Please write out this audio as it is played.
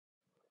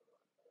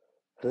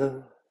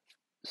Hello.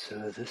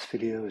 So this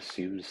video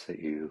assumes that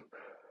you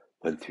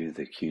went through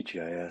the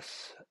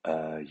QGIS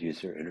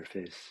user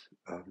interface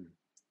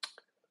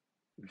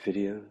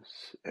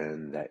videos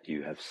and that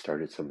you have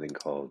started something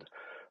called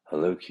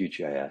Hello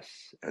QGIS,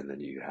 and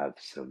then you have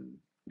some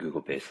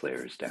Google base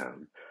layers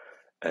down,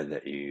 and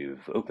that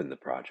you've opened the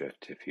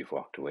project if you've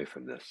walked away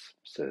from this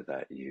so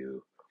that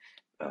you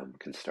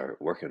can start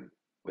working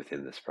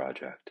within this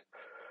project.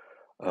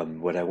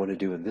 What I want to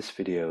do in this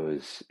video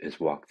is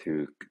walk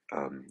through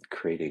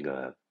creating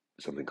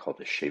something called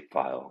a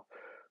shapefile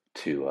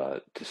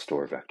to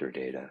store vector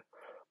data.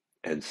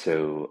 And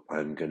so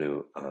I'm going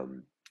to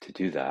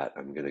do that.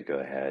 I'm going to go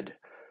ahead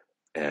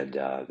and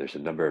there's a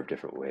number of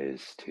different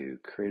ways to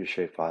create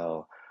a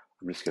shapefile.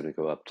 I'm just going to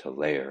go up to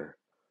layer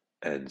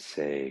and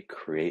say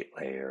create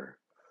layer,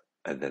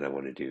 and then I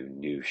want to do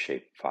new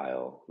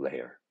shapefile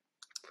layer.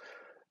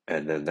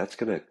 And then that's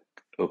going to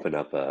open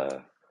up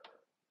a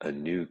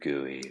new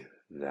GUI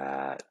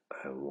that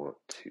I want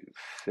to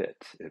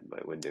fit in my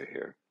window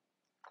here.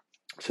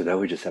 So now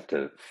we just have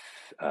to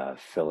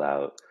fill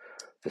out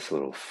this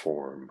little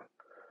form.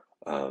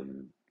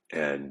 Um,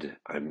 and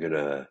I'm going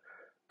to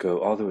go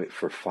all the way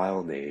for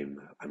file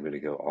name. I'm going to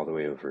go all the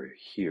way over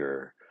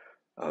here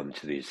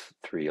to these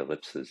three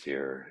ellipses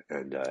here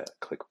and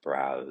click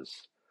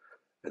browse.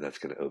 And that's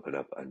going to open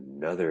up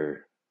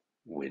another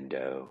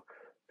window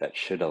that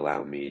should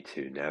allow me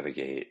to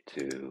navigate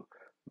to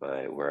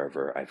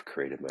wherever I've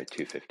created my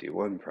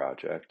 251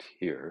 project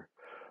here.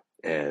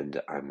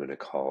 And I'm going to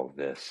call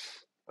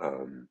this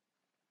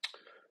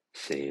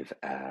save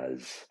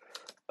as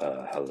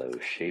hello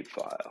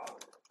shapefile.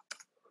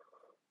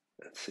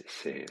 Let's say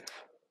save.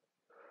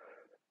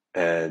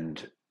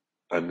 And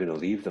I'm going to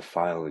leave the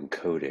file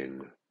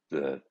encoding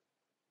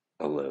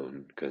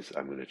alone because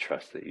I'm going to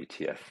trust that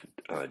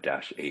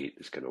UTF-8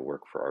 is going to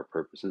work for our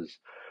purposes.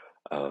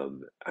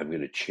 I'm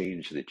going to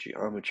change the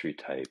geometry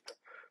type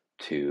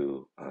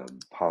to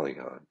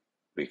polygon.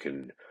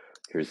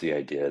 Here's the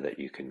idea that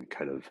you can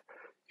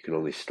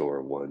only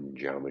store one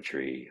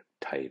geometry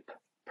type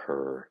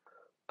per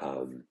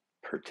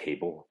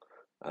table,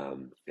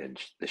 and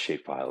the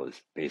shapefile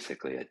is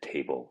basically a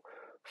table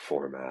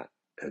format.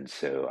 And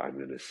so I'm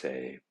going to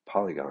say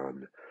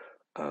polygon,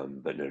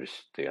 but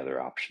notice the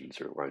other options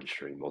are line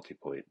string,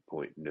 multi-point,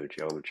 point, no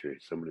geometry.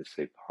 So I'm going to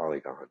say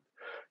polygon.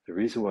 The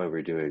reason why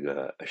we're doing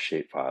a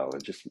shapefile,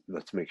 and just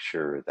let's make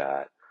sure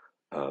that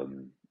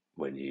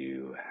when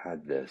you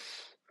had this,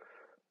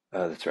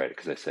 that's right,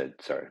 because I said,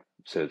 sorry.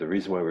 So the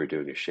reason why we're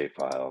doing a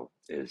shapefile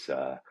is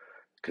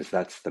because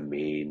that's the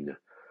main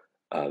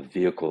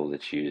vehicle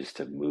that's used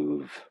to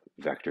move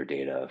vector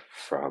data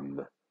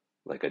from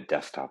like a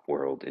desktop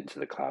world into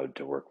the cloud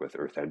to work with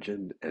Earth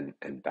Engine and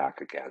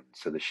back again.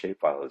 So the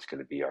shapefile is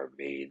going to be our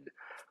main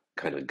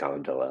kind of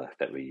gondola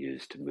that we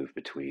use to move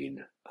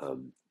between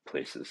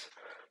places,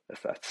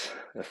 if that's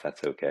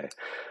okay.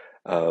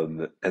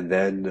 And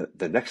then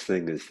the next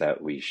thing is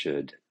that we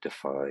should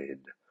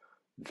define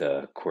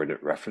the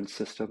coordinate reference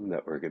system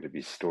that we're going to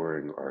be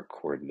storing our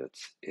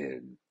coordinates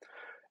in.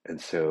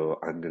 And so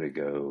I'm going to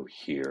go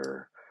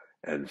here,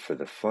 and for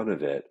the fun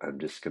of it, I'm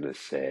just going to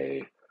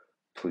say,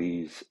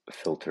 please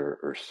filter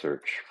or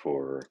search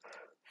for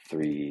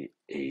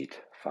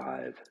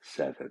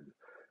 3857.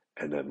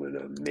 And I'm going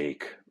to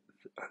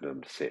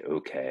say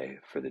OK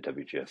for the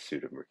WGS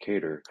pseudo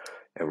Mercator.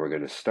 And we're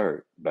going to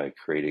start by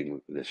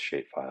creating this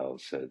shapefile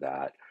so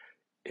that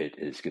it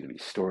is going to be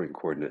storing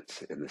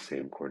coordinates in the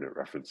same coordinate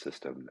reference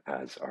system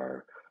as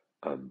our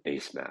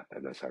base map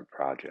and as our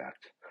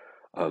project.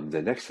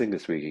 The next thing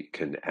is we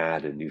can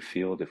add a new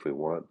field if we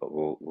want, but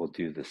we'll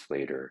do this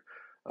later.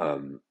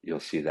 You'll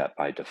see that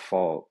by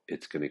default,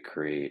 it's going to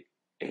create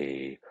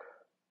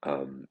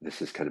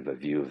this is kind of a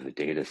view of the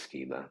data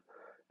schema.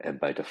 And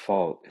by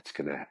default, it's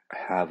going to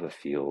have a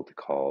field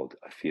called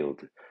a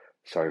field.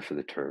 Sorry for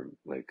the term,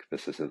 like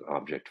this is an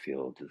object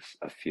field.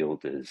 A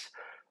field is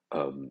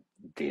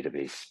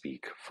database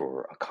speak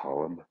for a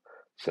column.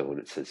 So when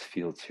it says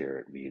fields here,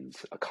 it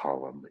means a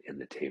column in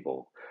the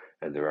table.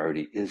 And there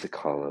already is a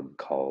column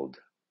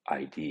called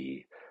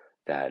ID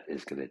that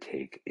is going to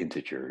take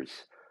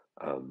integers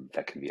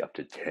that can be up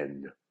to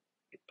 10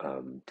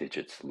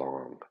 digits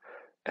long.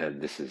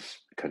 And this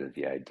is kind of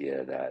the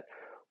idea that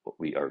what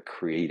we are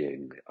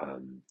creating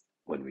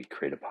when we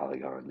create a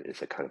polygon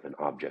is a kind of an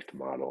object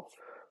model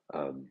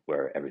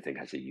where everything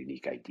has a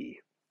unique ID.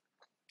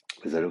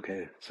 Is that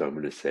okay? So I'm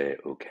going to say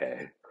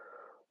okay,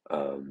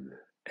 um,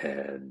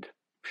 and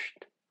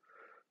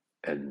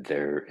and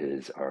there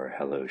is our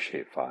hello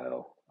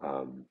shapefile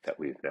that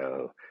we've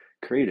now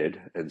created.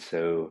 And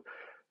so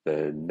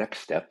the next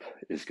step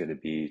is going to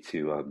be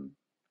to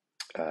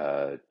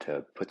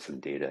put some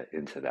data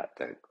into that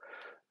thing.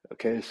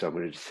 Okay, so I'm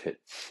going to just hit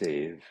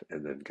save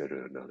and then go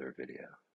to another video.